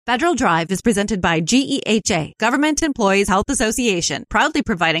Federal Drive is presented by GEHA, Government Employees Health Association, proudly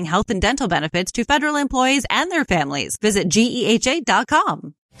providing health and dental benefits to federal employees and their families. Visit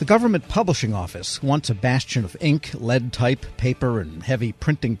GEHA.com. The Government Publishing Office, once a bastion of ink, lead type, paper, and heavy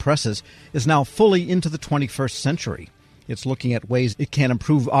printing presses, is now fully into the 21st century. It's looking at ways it can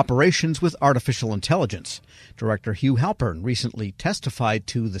improve operations with artificial intelligence. Director Hugh Halpern recently testified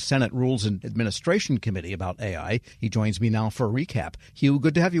to the Senate Rules and Administration Committee about AI. He joins me now for a recap. Hugh,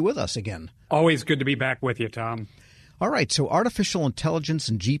 good to have you with us again. Always good to be back with you, Tom. All right, so artificial intelligence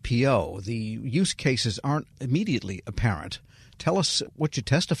and GPO, the use cases aren't immediately apparent. Tell us what you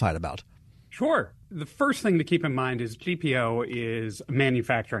testified about. Sure. The first thing to keep in mind is GPO is a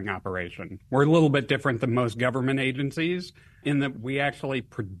manufacturing operation. We're a little bit different than most government agencies in that we actually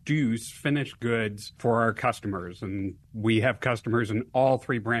produce finished goods for our customers, and we have customers in all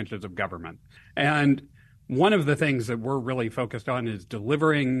three branches of government. And one of the things that we're really focused on is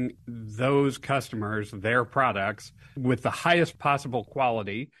delivering those customers their products with the highest possible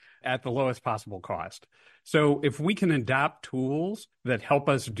quality at the lowest possible cost. So if we can adopt tools that help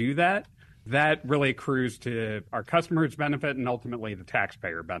us do that, that really accrues to our customers' benefit and ultimately the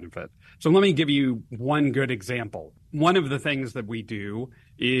taxpayer benefit. So let me give you one good example. One of the things that we do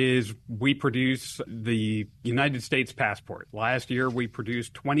is we produce the United States passport. Last year, we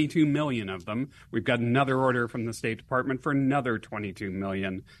produced 22 million of them. We've got another order from the State Department for another 22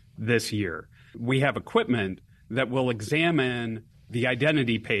 million this year. We have equipment that will examine the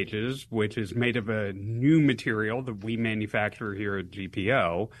identity pages, which is made of a new material that we manufacture here at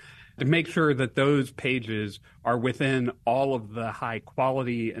GPO, to make sure that those pages are within all of the high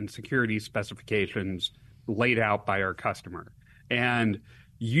quality and security specifications laid out by our customer. And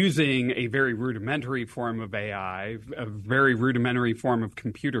using a very rudimentary form of AI, a very rudimentary form of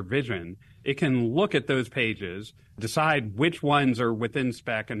computer vision, it can look at those pages, decide which ones are within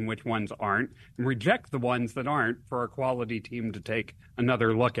spec and which ones aren't, and reject the ones that aren't for our quality team to take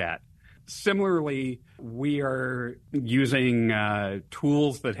another look at. Similarly, we are using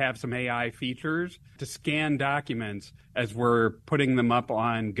tools that have some AI features to scan documents as we're putting them up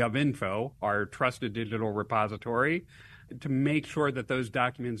on GovInfo, our trusted digital repository, to make sure that those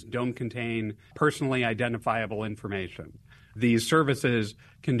documents don't contain personally identifiable information. These services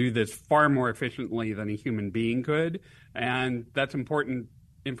can do this far more efficiently than a human being could, and that's important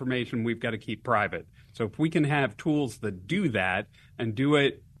information we've got to keep private. So if we can have tools that do that and do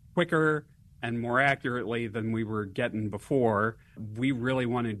it quicker and more accurately than we were getting before, we really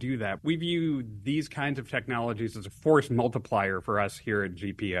want to do that. We view these kinds of technologies as a force multiplier for us here at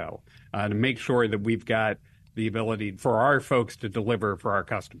GPO to make sure that we've got the ability for our folks to deliver for our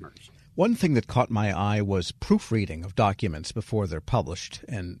customers. One thing that caught my eye was proofreading of documents before they're published,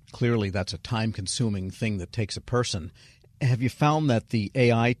 and clearly that's a time-consuming thing that takes a person. Have you found that the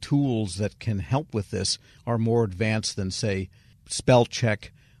AI tools that can help with this are more advanced than, say, spell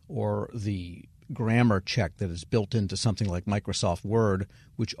check or the grammar check that is built into something like Microsoft Word,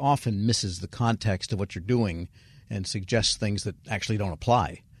 which often misses the context of what you're doing and suggests things that actually don't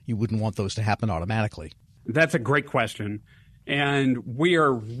apply? You wouldn't want those to happen automatically. That's a great question. And we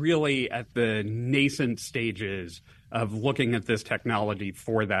are really at the nascent stages of looking at this technology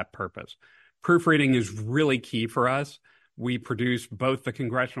for that purpose. Proofreading is really key for us. We produce both the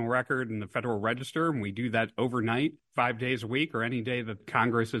Congressional Record and the Federal Register, and we do that overnight, 5 days a week, or any day that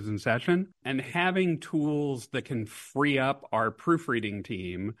Congress is in session. And having tools that can free up our proofreading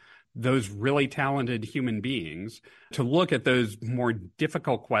team, those really talented human beings, to look at those more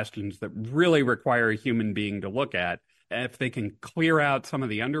difficult questions that really require a human being to look at. If they can clear out some of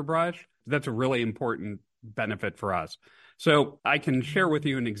the underbrush, that's a really important benefit for us. So I can share with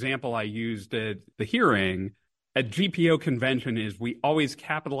you an example I used at the hearing. At GPO convention is we always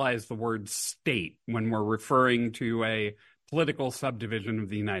capitalize the word state when we're referring to a political subdivision of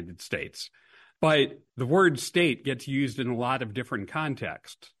the United States. But the word state gets used in a lot of different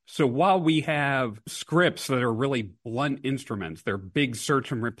contexts. So while we have scripts that are really blunt instruments, they're big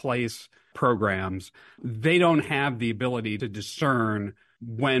search and replace programs, they don't have the ability to discern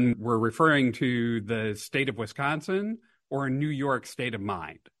when we're referring to the state of Wisconsin or a New York state of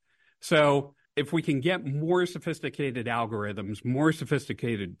mind. So if we can get more sophisticated algorithms, more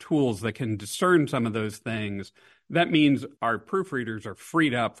sophisticated tools that can discern some of those things, that means our proofreaders are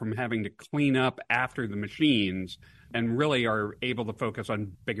freed up from having to clean up after the machines and really are able to focus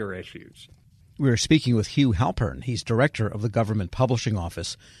on bigger issues. We're speaking with Hugh Halpern. He's director of the Government Publishing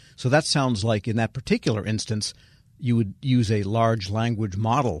Office. So that sounds like in that particular instance, you would use a large language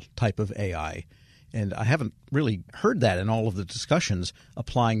model type of AI. And I haven't really heard that in all of the discussions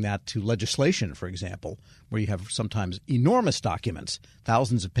applying that to legislation, for example, where you have sometimes enormous documents,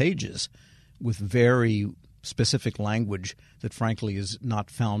 thousands of pages, with very specific language that, frankly, is not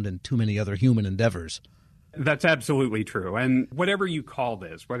found in too many other human endeavors. That's absolutely true. And whatever you call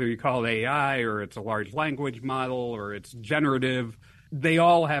this, whether you call it AI or it's a large language model or it's generative, they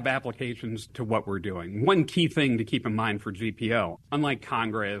all have applications to what we're doing. One key thing to keep in mind for GPO, unlike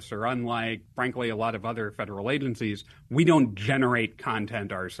Congress or unlike, frankly, a lot of other federal agencies, we don't generate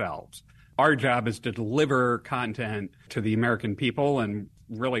content ourselves. Our job is to deliver content to the American people and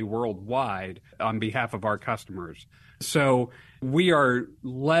really worldwide on behalf of our customers. So we are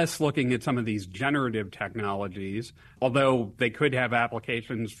less looking at some of these generative technologies, although they could have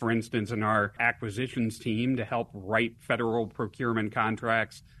applications, for instance, in our acquisitions team to help write federal procurement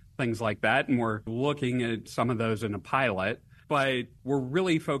contracts, things like that. And we're looking at some of those in a pilot. But we're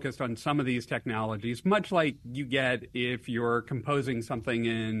really focused on some of these technologies, much like you get if you're composing something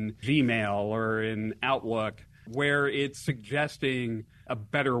in Gmail or in Outlook, where it's suggesting a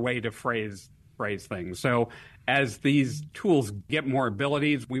better way to phrase things. So as these tools get more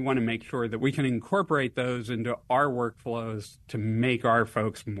abilities, we want to make sure that we can incorporate those into our workflows to make our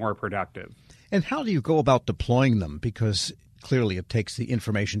folks more productive. And how do you go about deploying them? Because clearly it takes the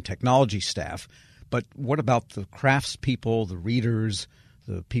information technology staff. But what about the craftspeople, the readers,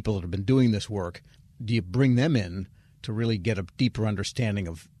 the people that have been doing this work? Do you bring them in to really get a deeper understanding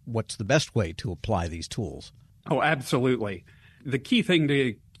of what's the best way to apply these tools? Oh, absolutely. The key thing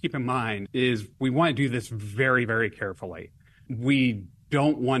to keep in mind is we want to do this very, very carefully. We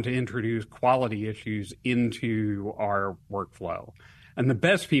don't want to introduce quality issues into our workflow. And the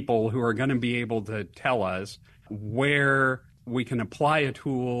best people who are going to be able to tell us where we can apply a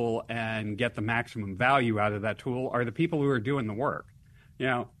tool and get the maximum value out of that tool are the people who are doing the work. You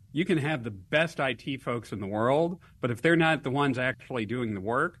know, you can have the best IT folks in the world, but if they're not the ones actually doing the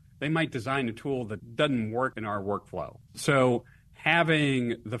work, they might design a tool that doesn't work in our workflow. So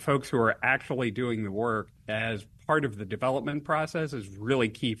having the folks who are actually doing the work as part of the development process is really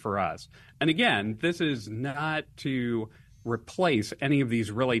key for us. And again, this is not to replace any of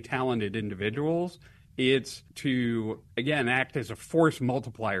these really talented individuals. It's to, again, act as a force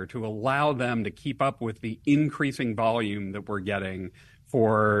multiplier to allow them to keep up with the increasing volume that we're getting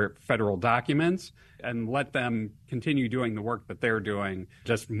for federal documents and let them continue doing the work that they're doing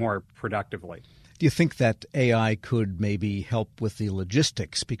just more productively. Do you think that AI could maybe help with the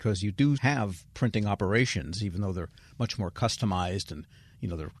logistics? Because you do have printing operations, even though they're much more customized and,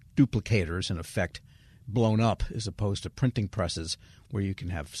 they're duplicators in effect, blown up, as opposed to printing presses where you can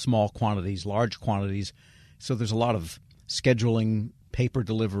have small quantities, large quantities. So there's a lot of scheduling, paper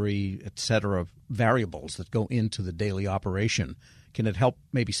delivery, et cetera, variables that go into the daily operation. Can it help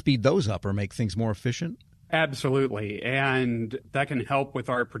maybe speed those up or make things more efficient? Absolutely. And that can help with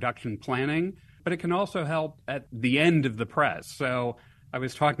our production planning, but it can also help at the end of the press. So I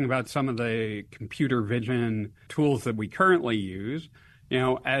was talking about some of the computer vision tools that we currently use.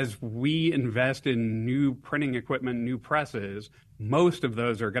 As we invest in new printing equipment, new presses, most of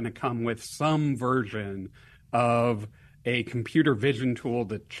those are going to come with some version of a computer vision tool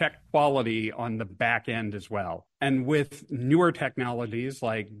to check quality on the back end as well. And with newer technologies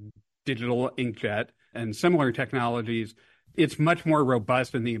like digital inkjet and similar technologies, it's much more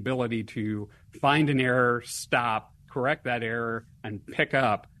robust in the ability to find an error, stop, correct that error, and pick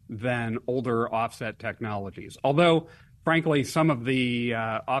up than older offset technologies. Although, frankly, some of the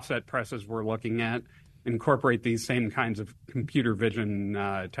offset presses we're looking at incorporate these same kinds of computer vision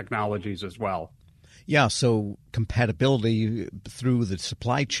technologies as well. Yeah, so compatibility through the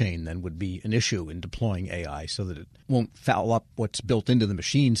supply chain then would be an issue in deploying AI so that it won't foul up what's built into the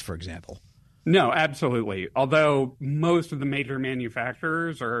machines, for example. No, absolutely. Although most of the major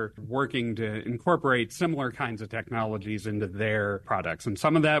manufacturers are working to incorporate similar kinds of technologies into their products. And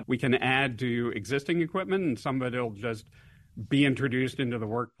some of that we can add to existing equipment, and some of it will just be introduced into the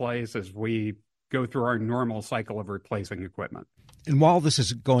workplace as we go through our normal cycle of replacing equipment. And while this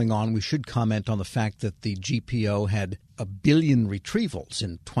is going on, we should comment on the fact that the GPO had 1 billion retrievals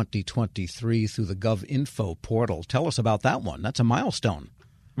in 2023 through the GovInfo portal. Tell us about that one. That's a milestone.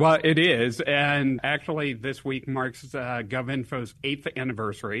 Well, it is. And actually, this week marks GovInfo's 8th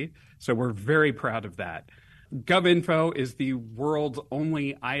anniversary. So we're very proud of that. GovInfo is the world's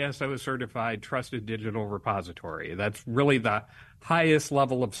only ISO-certified trusted digital repository. That's really the highest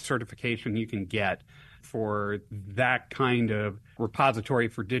level of certification you can get for that kind of repository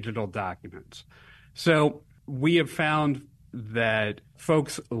for digital documents. So we have found that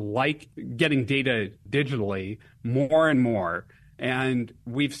folks like getting data digitally more and more. And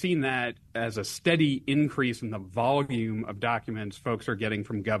we've seen that as a steady increase in the volume of documents folks are getting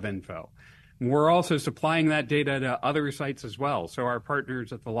from GovInfo. We're also supplying that data to other sites as well. So our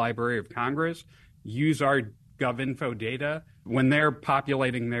partners at the Library of Congress use our GovInfo data when they're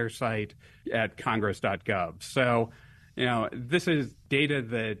populating their site at congress.gov. So, this is data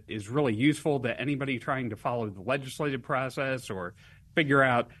that is really useful to anybody trying to follow the legislative process or figure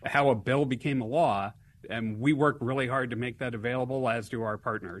out how a bill became a law. And we work really hard to make that available, as do our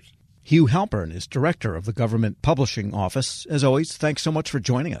partners. Hugh Halpern is director of the Government Publishing Office. As always, thanks so much for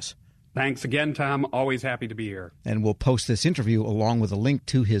joining us. Thanks again, Tom. Always happy to be here. And we'll post this interview along with a link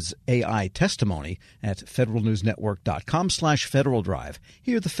to his AI testimony at federalnewsnetwork.com/Federal Drive.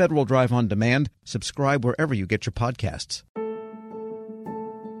 Hear the Federal Drive on demand. Subscribe wherever you get your podcasts.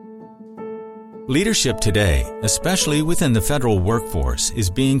 Leadership today, especially within the federal workforce, is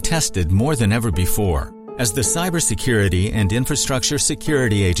being tested more than ever before. As the Cybersecurity and Infrastructure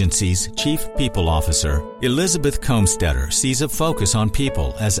Security Agency's Chief People Officer, Elizabeth Comstetter sees a focus on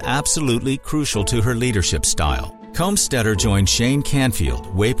people as absolutely crucial to her leadership style. Comstetter joined Shane Canfield,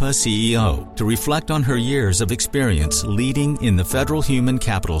 WEPA CEO, to reflect on her years of experience leading in the federal human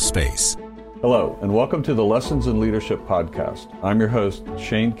capital space. Hello, and welcome to the Lessons in Leadership podcast. I'm your host,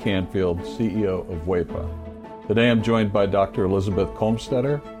 Shane Canfield, CEO of WEPA. Today I'm joined by Dr. Elizabeth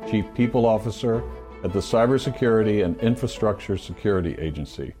Comstetter, Chief People Officer at the Cybersecurity and Infrastructure Security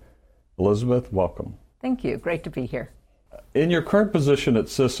Agency. Elizabeth, welcome. Thank you. Great to be here. In your current position at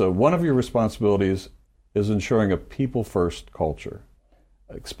CISA, one of your responsibilities is ensuring a people-first culture.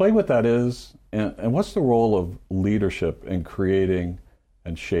 Explain what that is, and what's the role of leadership in creating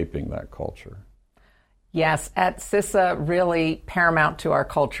and shaping that culture? Yes, at CISA, really paramount to our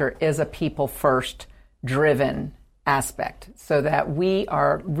culture is a people-first driven aspect, so that we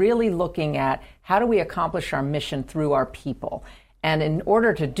are really looking at how do we accomplish our mission through our people. And in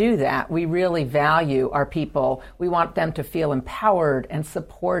order to do that, we really value our people. We want them to feel empowered and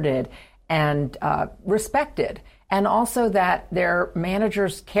supported and respected, and also that their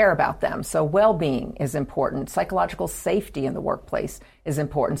managers care about them. So well-being is important. Psychological safety in the workplace is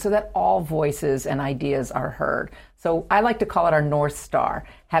important, so that all voices and ideas are heard. So I like to call it our North Star.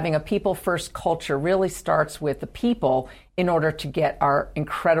 Having a people-first culture really starts with the people in order to get our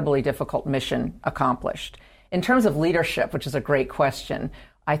incredibly difficult mission accomplished. In terms of leadership, which is a great question,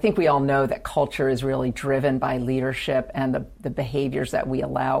 I think we all know that culture is really driven by leadership and the behaviors that we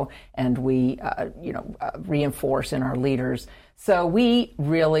allow and we reinforce in our leaders. So we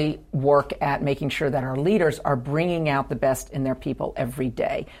really work at making sure that our leaders are bringing out the best in their people every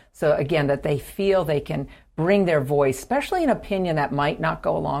day. So again, that they feel they can bring their voice, especially an opinion that might not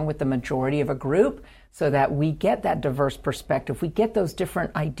go along with the majority of a group, so that we get that diverse perspective. We get those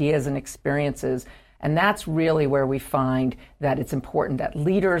different ideas and experiences. And that's really where we find that it's important that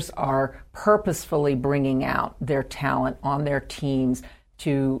leaders are purposefully bringing out their talent on their teams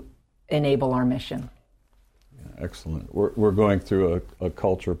to enable our mission. Yeah, excellent. We're going through a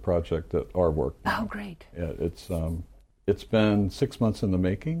culture project at our work. Oh, great. Yeah, it's been 6 months in the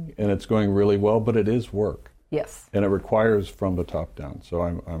making, and it's going really well, but it is work. Yes. And it requires from the top down. So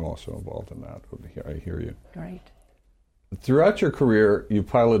I'm also involved in that. I hear you. Great. Throughout your career, you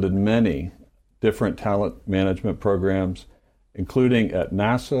piloted many different talent management programs, including at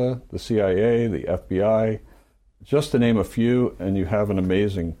NASA, the CIA, the FBI, just to name a few, and you have an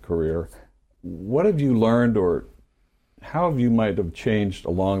amazing career. What have you learned, or how have you might have changed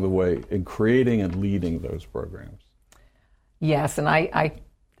along the way in creating and leading those programs? Yes, and I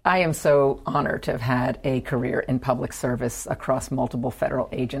am so honored to have had a career in public service across multiple federal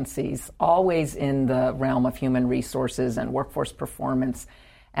agencies, always in the realm of human resources and workforce performance.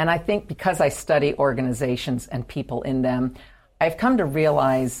 And I think because I study organizations and people in them, I've come to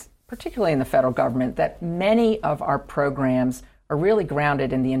realize, particularly in the federal government, that many of our programs are really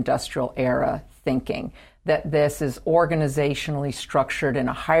grounded in the industrial era thinking, that this is organizationally structured in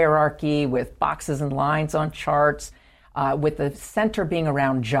a hierarchy with boxes and lines on charts, with the center being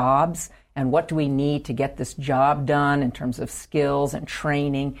around jobs and what do we need to get this job done in terms of skills and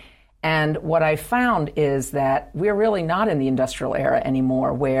training. And what I found is that we're really not in the industrial era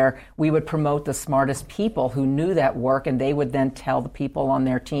anymore, where we would promote the smartest people who knew that work, and they would then tell the people on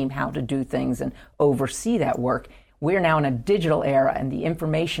their team how to do things and oversee that work. We're now in a digital era and the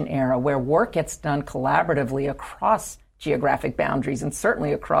information era, where work gets done collaboratively across geographic boundaries and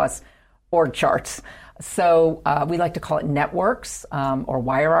certainly across org charts. So we like to call it networks or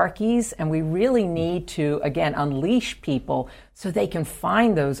hierarchies, and we really need to, again, unleash people so they can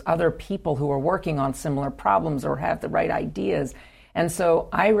find those other people who are working on similar problems or have the right ideas. And so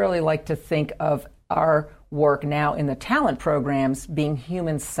I really like to think of our work now in the talent programs being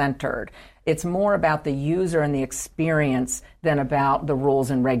human-centered. It's more about the user and the experience than about the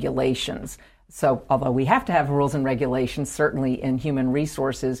rules and regulations. So although we have to have rules and regulations, certainly in human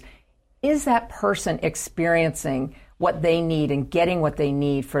resources, is that person experiencing what they need and getting what they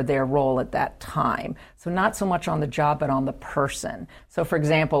need for their role at that time? So not so much on the job, but on the person. So for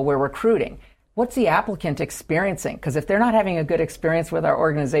example, we're recruiting. What's the applicant experiencing? Because if they're not having a good experience with our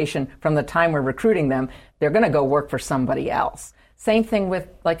organization from the time we're recruiting them, they're going to go work for somebody else. Same thing with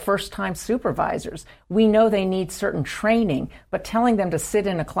like first-time supervisors. We know they need certain training, but telling them to sit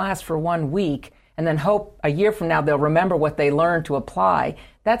in a class for 1 week and then hope a year from now they'll remember what they learned to apply,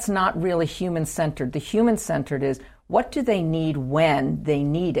 that's not really human-centered. The human-centered is what do they need when they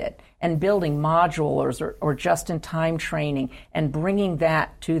need it? And building modules or just-in-time training and bringing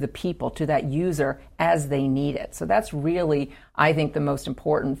that to the people, to that user as they need it. So that's really, I think, the most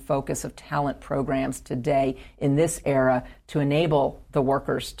important focus of talent programs today in this era to enable the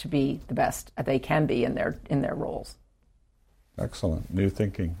workers to be the best they can be in their roles. Excellent. New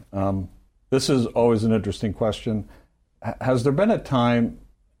thinking. This is always an interesting question. Has there been a time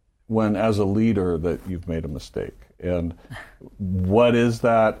when, as a leader, that you've made a mistake? And what is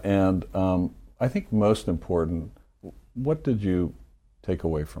that? And I think most important, what did you take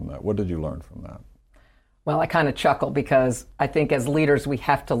away from that? What did you learn from that? Well, I kind of chuckle because I think as leaders we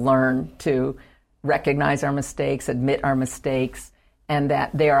have to learn to recognize our mistakes, admit our mistakes, and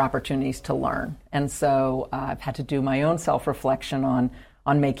that they are opportunities to learn. And so I've had to do my own self-reflection on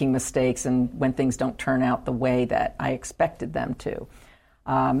making mistakes and when things don't turn out the way that I expected them to.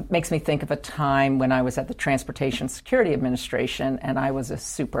 Makes me think of a time when I was at the Transportation Security Administration and I was a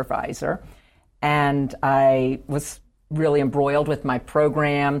supervisor, and I was really embroiled with my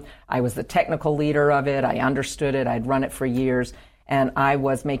program. I was the technical leader of it. I understood it. I'd run it for years, and I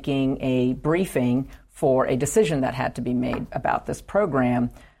was making a briefing for a decision that had to be made about this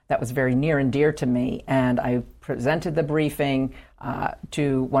program that was very near and dear to me. And I presented the briefing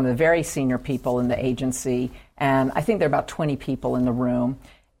to one of the very senior people in the agency, and I think there are about 20 people in the room.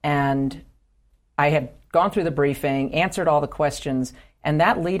 And I had gone through the briefing, answered all the questions, and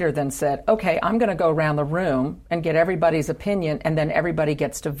that leader then said, okay, I'm going to go around the room and get everybody's opinion, and then everybody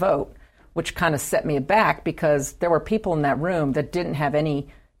gets to vote, which kind of set me aback because there were people in that room that didn't have any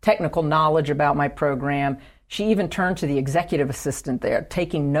technical knowledge about my program. She even turned to the executive assistant there,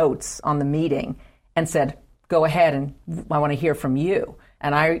 taking notes on the meeting, and said, go ahead, and I want to hear from you.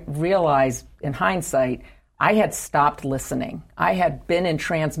 And I realized, in hindsight, I had stopped listening. I had been in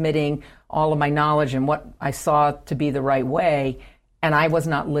transmitting all of my knowledge and what I saw to be the right way, and I was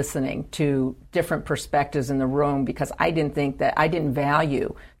not listening to different perspectives in the room because I didn't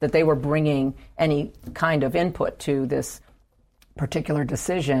value that they were bringing any kind of input to this particular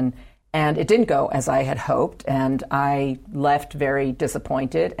decision. And it didn't go as I had hoped, and I left very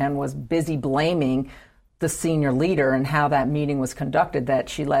disappointed and was busy blaming the senior leader and how that meeting was conducted, that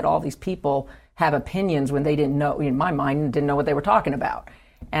she let all these people have opinions when they didn't know, in my mind, didn't know what they were talking about.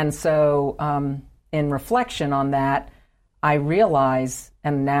 And so in reflection on that, I realize,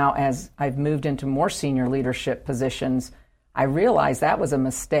 and now as I've moved into more senior leadership positions, I realize that was a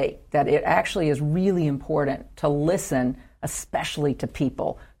mistake, that it actually is really important to listen, especially to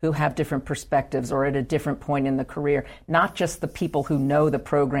people who have different perspectives or at a different point in the career, not just the people who know the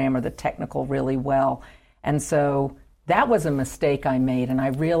program or the technical really well. And so that was a mistake I made, and I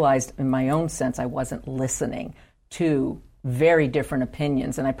realized in my own sense I wasn't listening to very different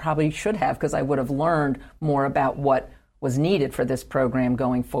opinions, and I probably should have, because I would have learned more about what was needed for this program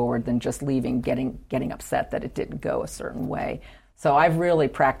going forward than just leaving getting upset that it didn't go a certain way. So I've really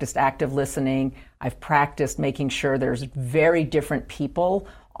practiced active listening. I've practiced making sure there's very different people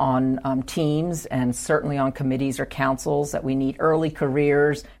on teams and certainly on committees or councils, that we need early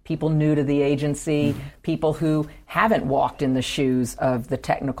careers, people new to the agency, people who haven't walked in the shoes of the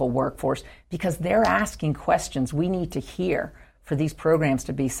technical workforce, because they're asking questions we need to hear for these programs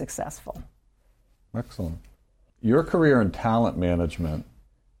to be successful. Excellent. Your career in talent management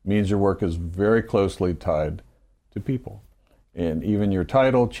means your work is very closely tied to people. And even your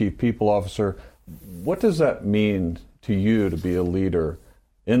title, Chief People Officer, what does that mean to you to be a leader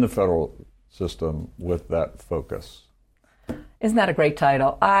in the federal system with that focus? Isn't that a great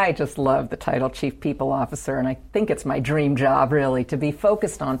title? I just love the title Chief People Officer, and I think it's my dream job, really, to be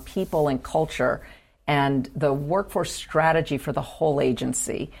focused on people and culture and the workforce strategy for the whole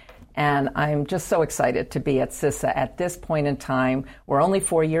agency. And I'm just so excited to be at CISA at this point in time. We're only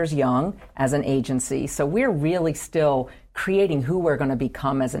 4 years young as an agency, so we're really still creating who we're going to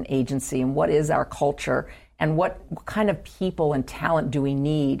become as an agency and what is our culture. and what kind of people and talent do we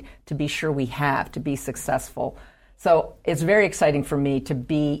need to be sure we have to be successful. So it's very exciting for me to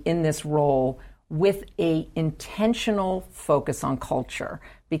be in this role with a intentional focus on culture,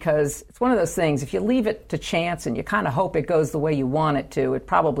 because it's one of those things, if you leave it to chance and you kind of hope it goes the way you want it to, it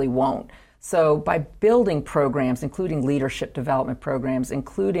probably won't. So by building programs, including leadership development programs,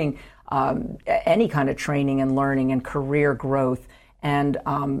 including any kind of training and learning and career growth and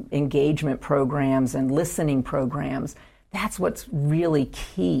engagement programs and listening programs, that's what's really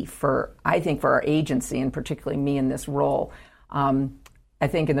key for, I think, for our agency, and particularly me in this role. I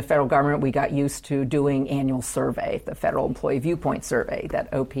think in the federal government, we got used to doing annual survey, the Federal Employee Viewpoint Survey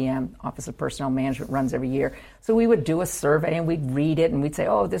that OPM, Office of Personnel Management, runs every year. So we would do a survey and we'd read it and we'd say,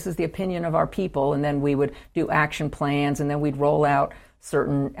 oh, this is the opinion of our people. And then we would do action plans, and then we'd roll out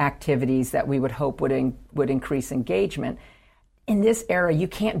certain activities that we would hope would increase engagement. In this era, you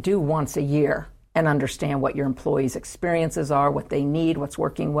can't do once a year and understand what your employees' experiences are, what they need, what's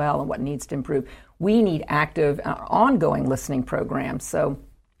working well, and what needs to improve. We need active, ongoing listening programs. So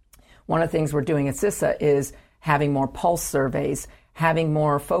one of the things we're doing at CISA is having more pulse surveys, having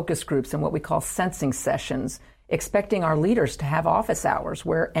more focus groups and what we call sensing sessions, expecting our leaders to have office hours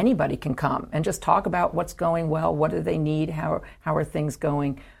where anybody can come and just talk about what's going well, what do they need, how are things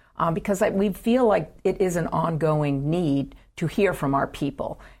going, because we feel like it is an ongoing need to hear from our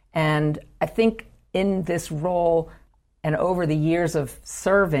people. And I think in this role and over the years of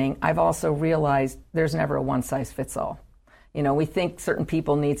serving, I've also realized there's never a one-size-fits-all. You know, we think certain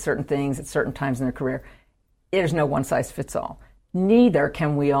people need certain things at certain times in their career. There's no one-size-fits-all. Neither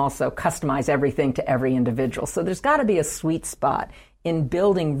can we also customize everything to every individual. So there's got to be a sweet spot in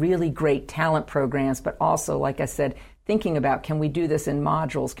building really great talent programs, but also, like I said, thinking about, can we do this in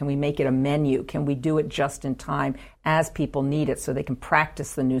modules? Can we make it a menu? Can we do it just in time as people need it so they can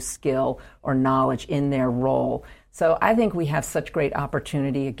practice the new skill or knowledge in their role? So I think we have such great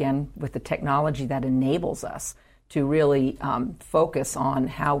opportunity, again, with the technology that enables us to really focus on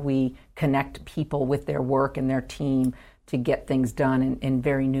how we connect people with their work and their team to get things done in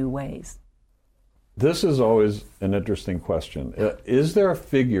very new ways. This is always an interesting question. Is there a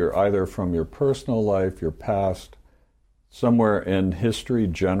figure, either from your personal life, your past, somewhere in history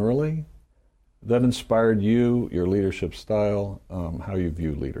generally, that inspired you, your leadership style, how you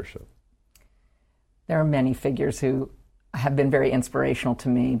view leadership? There are many figures who have been very inspirational to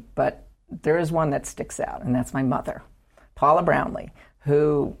me, but there is one that sticks out, and that's my mother, Paula Brownlee,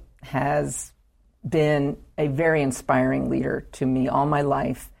 who has been a very inspiring leader to me all my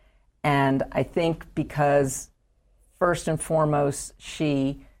life. And I think because, first and foremost,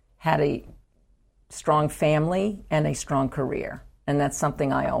 she had a strong family and a strong career. And that's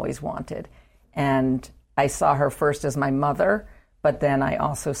something I always wanted. And I saw her first as my mother, but then I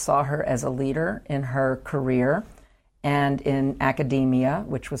also saw her as a leader in her career and in academia,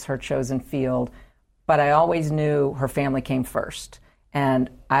 which was her chosen field. But I always knew her family came first.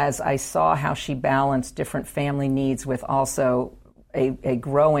 And as I saw how she balanced different family needs with also a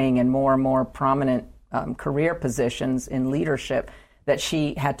growing and more prominent career positions in leadership, that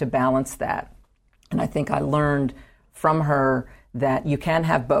she had to balance that. And I think I learned from her that you can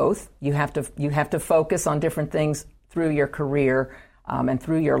have both. You have to focus on different things through your career and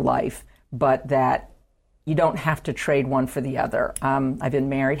through your life, but that you don't have to trade one for the other. I've been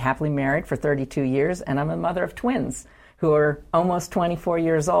happily married for 32 years, and I'm a mother of twins who are almost 24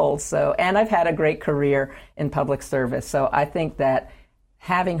 years old. And I've had a great career in public service. So I think that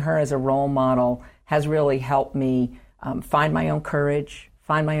having her as a role model has really helped me find my own courage,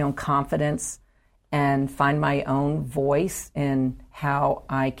 find my own confidence, and find my own voice in how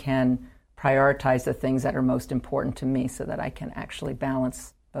I can prioritize the things that are most important to me so that I can actually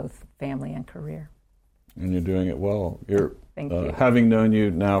balance both family and career. And you're doing it well. Thank you. Having known you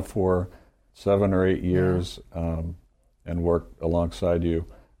now for 7 or 8 years, and worked alongside you,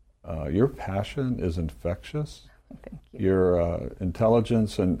 your passion is infectious. Thank you. Your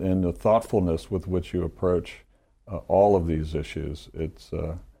intelligence and the thoughtfulness with which you approach all of these issues, it's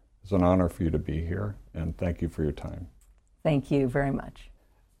an honor for you to be here, and thank you for your time. Thank you very much.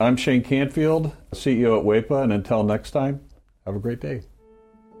 I'm Shane Canfield, CEO at WEPA, and until next time, have a great day.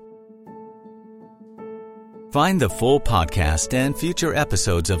 Find the full podcast and future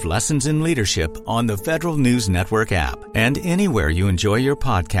episodes of Lessons in Leadership on the Federal News Network app and anywhere you enjoy your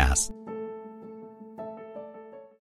podcasts.